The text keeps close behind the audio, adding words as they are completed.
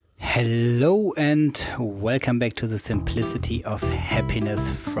Hello and welcome back to the Simplicity of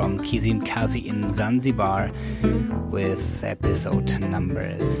Happiness from Kizimkazi in Zanzibar with episode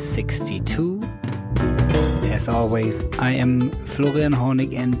number 62. As always, I am Florian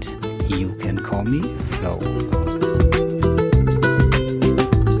Hornig and you can call me Flo.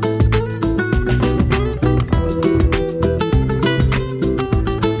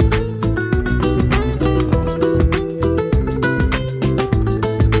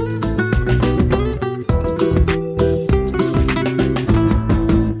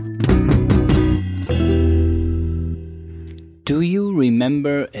 Do you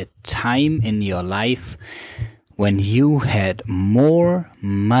remember a time in your life when you had more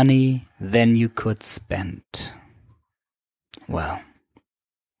money than you could spend? Well,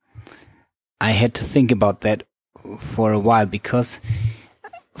 I had to think about that for a while because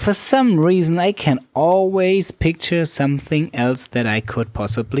for some reason I can always picture something else that I could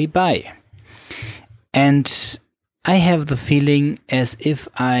possibly buy. And I have the feeling as if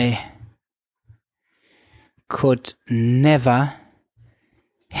I could never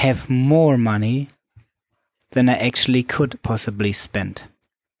have more money than I actually could possibly spend.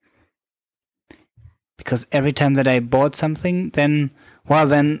 Because every time that I bought something, then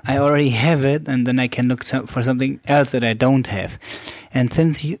I already have it, and then I can look for something else that I don't have. And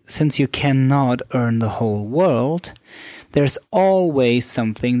since you cannot earn the whole world, there's always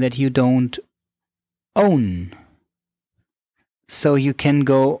something that you don't own. So you can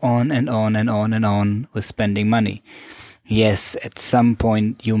go on and on and on and on with spending money. Yes, at some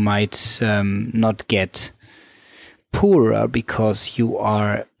point you might not get poorer because you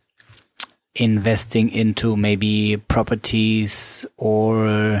are investing into maybe properties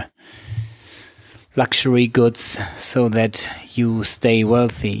or luxury goods so that you stay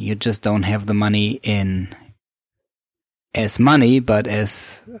wealthy. You just don't have the money in as money, but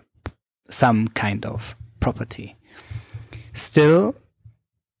as some kind of property. Still,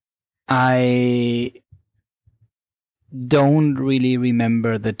 I don't really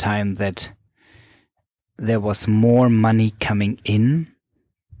remember the time that there was more money coming in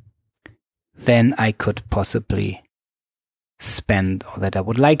than I could possibly spend or that I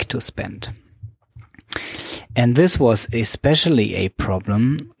would like to spend. And this was especially a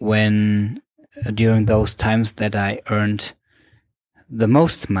problem when during those times that I earned the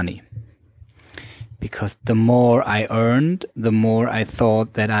most money. Because the more I earned, the more I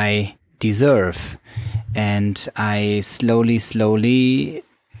thought that I deserve. And I slowly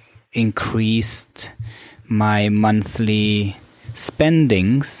increased my monthly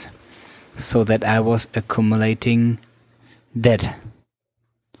spendings so that I was accumulating debt.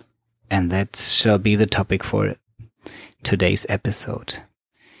 And that shall be the topic for today's episode.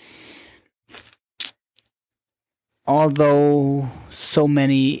 Although so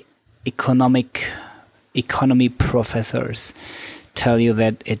many economy professors tell you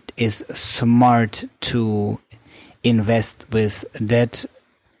that it is smart to invest with debt,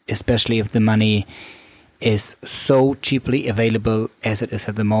 especially if the money is so cheaply available as it is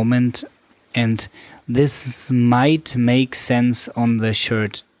at the moment. And this might make sense on the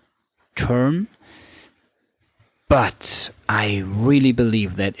short term, but I really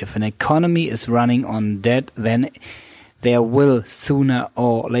believe that if an economy is running on debt, then there will sooner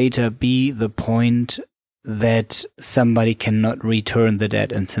or later be the point that somebody cannot return the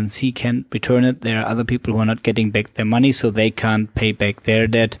debt. And since he can't return it, there are other people who are not getting back their money, so they can't pay back their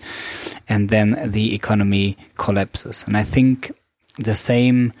debt. And then the economy collapses. And I think the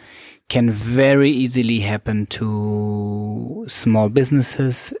same can very easily happen to small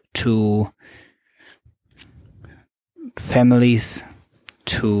businesses, to families,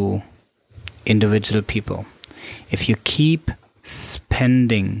 to individual people. If you keep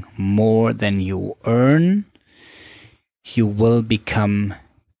spending more than you earn, you will become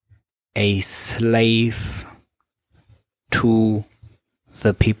a slave to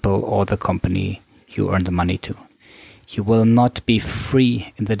the people or the company you earn the money to. You will not be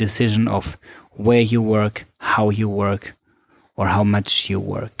free in the decision of where you work, how you work, or how much you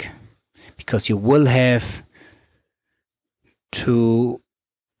work. Because you will have to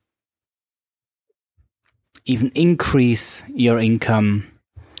even increase your income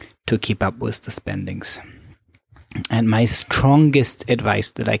to keep up with the spendings. And my strongest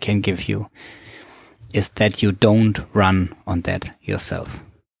advice that I can give you is that you don't run on that yourself.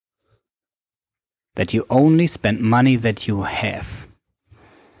 That you only spend money that you have.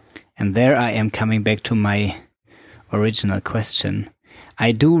 And there I am coming back to my original question.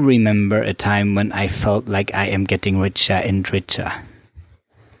 I do remember a time when I felt like I am getting richer and richer.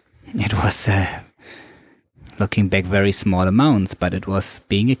 It was Looking back, very small amounts, but it was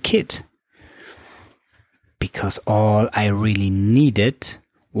being a kid. Because all I really needed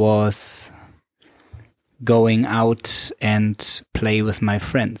was going out and play with my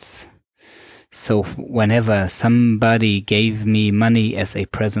friends. So whenever somebody gave me money as a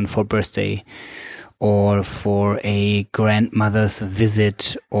present for birthday, or for a grandmother's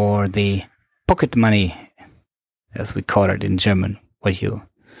visit, or the pocket money, as we call it in German, what you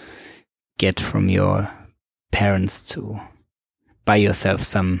get from your parents to buy yourself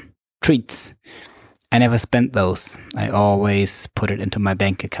some treats, I never spent those. I always put it into my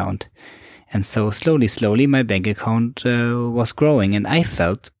bank account. And so slowly, my bank account was growing, and I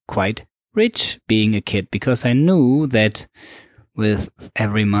felt quite rich being a kid, because I knew that with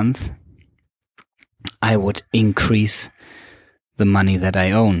every month I would increase the money that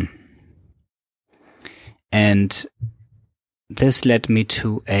I own. And this led me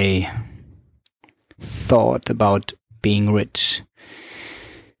to a thought about being rich.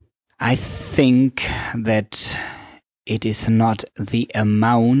 I think that it is not the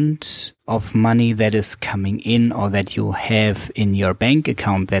amount of money that is coming in or that you have in your bank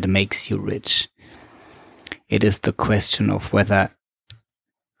account that makes you rich. It is the question of whether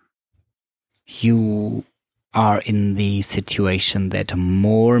you are in the situation that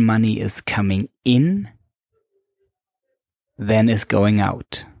more money is coming in than is going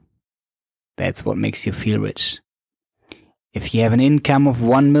out. That's what makes you feel rich. If you have an income of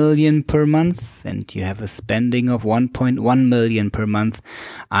 1 million per month and you have a spending of 1.1 million per month,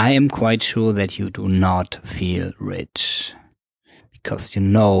 I am quite sure that you do not feel rich, because you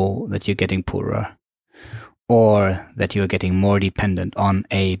know that you're getting poorer, or that you're getting more dependent on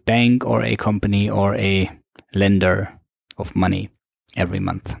a bank or a company or a lender of money every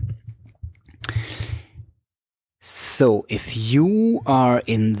month. So if you are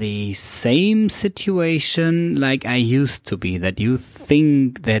in the same situation like I used to be, that you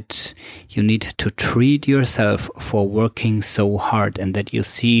think that you need to treat yourself for working so hard, and that you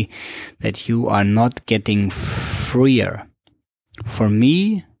see that you are not getting freer, for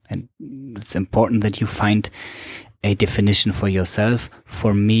me, and it's important that you find a definition for yourself,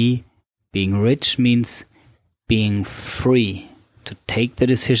 for me, being rich means being free to take the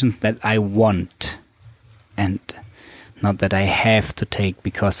decisions that I want, and not that I have to take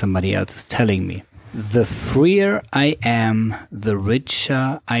because somebody else is telling me. The freer I am, the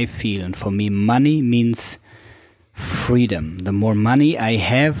richer I feel. And for me, money means freedom. The more money I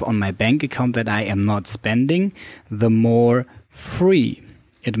have on my bank account that I am not spending, the more free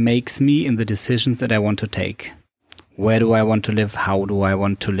it makes me in the decisions that I want to take. Where do I want to live? How do I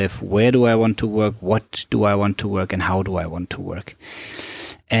want to live? Where do I want to work? What do I want to work? And how do I want to work?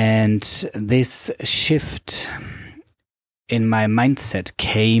 And this shift in my mindset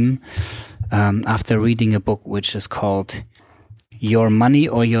came after reading a book which is called Your Money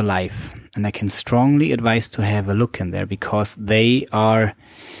or Your Life. And I can strongly advise to have a look in there, because they are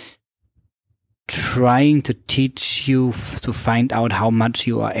trying to teach you to find out how much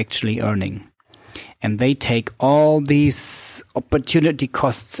you are actually earning. And they take all these opportunity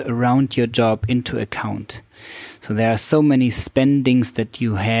costs around your job into account. So there are so many spendings that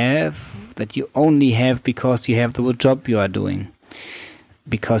you have, that you only have because you have the job you are doing.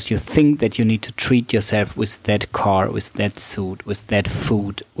 Because you think that you need to treat yourself with that car, with that suit, with that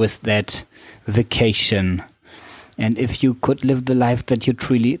food, with that vacation. And if you could live the life that you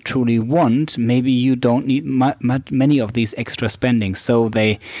truly want, maybe you don't need many of these extra spendings. So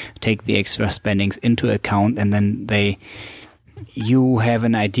they take the extra spendings into account, and then you have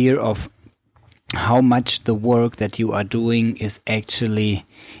an idea of how much the work that you are doing is actually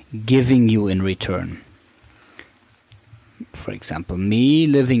giving you in return. For example, me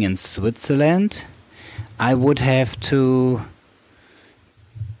living in Switzerland, I would have to,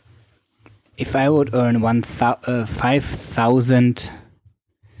 if I would earn 5,000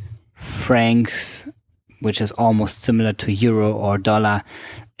 francs, which is almost similar to euro or dollar,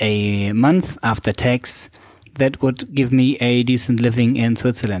 a month after tax, that would give me a decent living in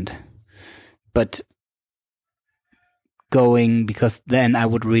Switzerland. But because then I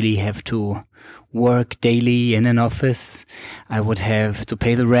would really have to work daily in an office. I would have to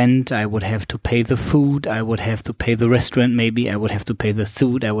pay the rent. I would have to pay the food. I would have to pay the restaurant. Maybe I would have to pay the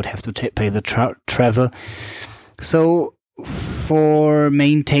suit. I would have to pay the travel. So for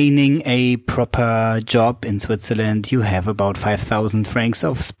maintaining a proper job in Switzerland, you have about 5,000 francs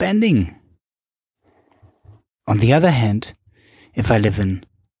of spending. On the other hand, if I live in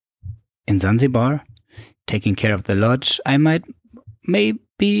Zanzibar, taking care of the lodge, I might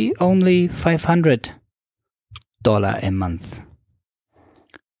maybe only $500 a month.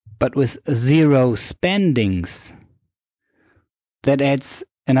 but with zero spendings, that adds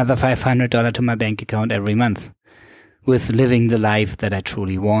another $500 to my bank account every month. With living the life that I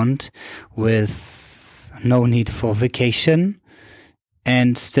truly want, with no need for vacation,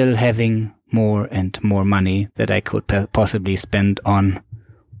 and still having more and more money that I could possibly spend on,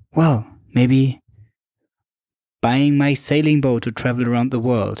 well, maybe buying my sailing boat to travel around the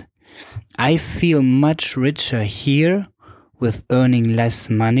world. I feel much richer here with earning less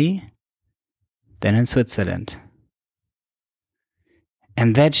money than in Switzerland.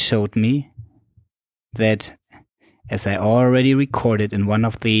 And that showed me that, as I already recorded in one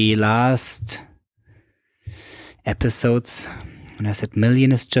of the last episodes, when I said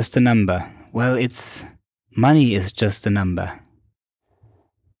million is just a number, well, money is just a number.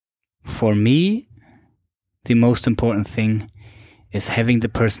 For me, the most important thing is having the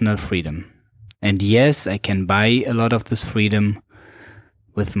personal freedom. And yes, I can buy a lot of this freedom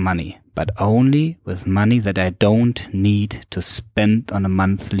with money, but only with money that I don't need to spend on a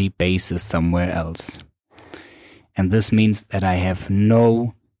monthly basis somewhere else. And this means that I have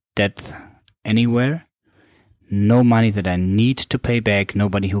no debt anywhere, no money that I need to pay back,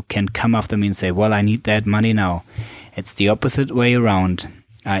 nobody who can come after me and say, well, I need that money now. It's the opposite way around.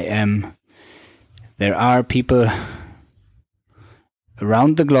 There are people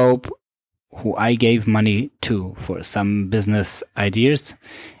around the globe who I gave money to for some business ideas,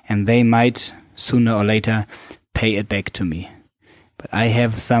 and they might sooner or later pay it back to me. But I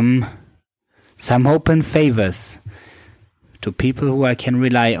have some open favors to people who I can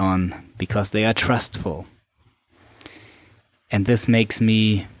rely on because they are trustful. And this makes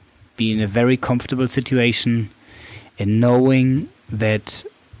me be in a very comfortable situation in knowing that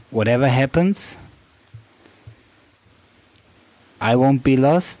whatever happens, I won't be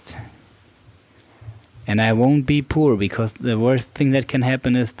lost and I won't be poor, because the worst thing that can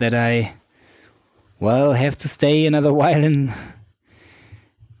happen is that I, have to stay another while in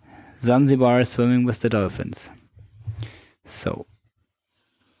Zanzibar swimming with the dolphins. So,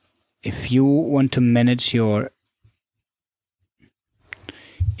 if you want to manage your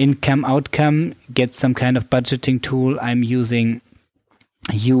income outcome, get some kind of budgeting tool. I'm using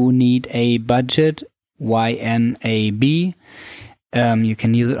You Need a Budget, YNAB. You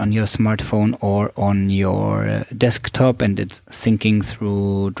can use it on your smartphone or on your desktop, and it's syncing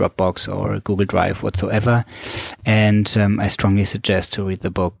through Dropbox or Google Drive whatsoever. And I strongly suggest to read the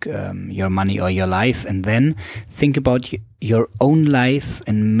book Your Money or Your Life, and then think about your own life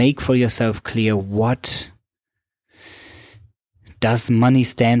and make for yourself clear what does money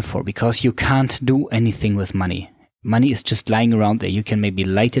stand for, because you can't do anything with money. Money is just lying around there. You can maybe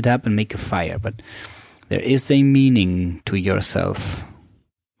light it up and make a fire, but there is a meaning to yourself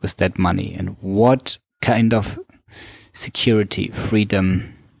with that money. And what kind of security,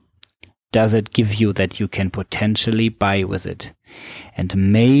 freedom does it give you that you can potentially buy with it?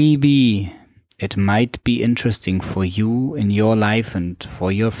 And maybe it might be interesting for you in your life and for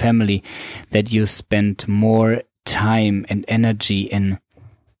your family that you spend more time and energy in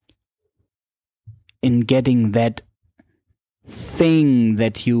getting that thing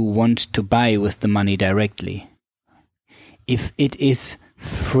that you want to buy with the money directly. If it is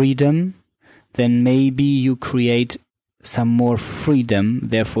freedom, then maybe you create some more freedom,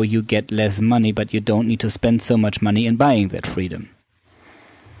 therefore you get less money, but you don't need to spend so much money in buying that freedom.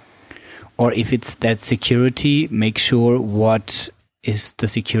 Or if it's that security, make sure what is the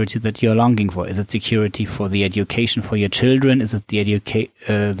security that you're longing for. Is it security for the education for your children? Is it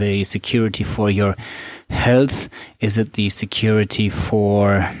the security for your health? Is it the security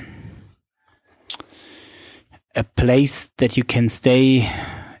for a place that you can stay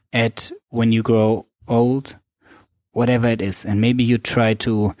at when you grow old? Whatever it is. And maybe you try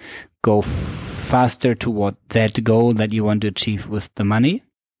to go faster toward that goal that you want to achieve with the money,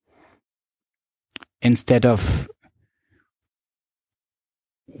 instead of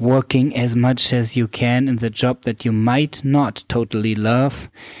working as much as you can in the job that you might not totally love,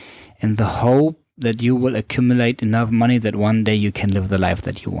 in the hope that you will accumulate enough money that one day you can live the life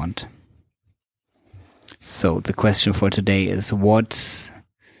that you want. So the question for today is, what's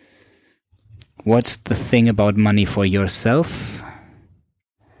the thing about money for yourself?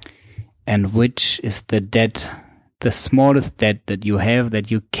 And which is the debt, the smallest debt that you have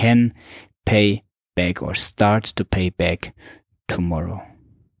that you can pay back or start to pay back tomorrow?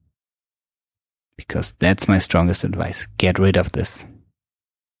 Because that's my strongest advice. Get rid of this.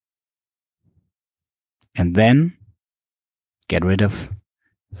 And then get rid of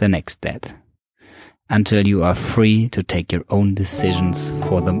the next debt, until you are free to take your own decisions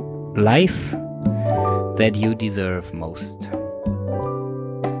for the life that you deserve most.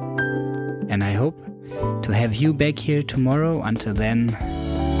 And I hope to have you back here tomorrow. Until then,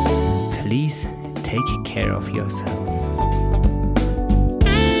 please take care of yourself.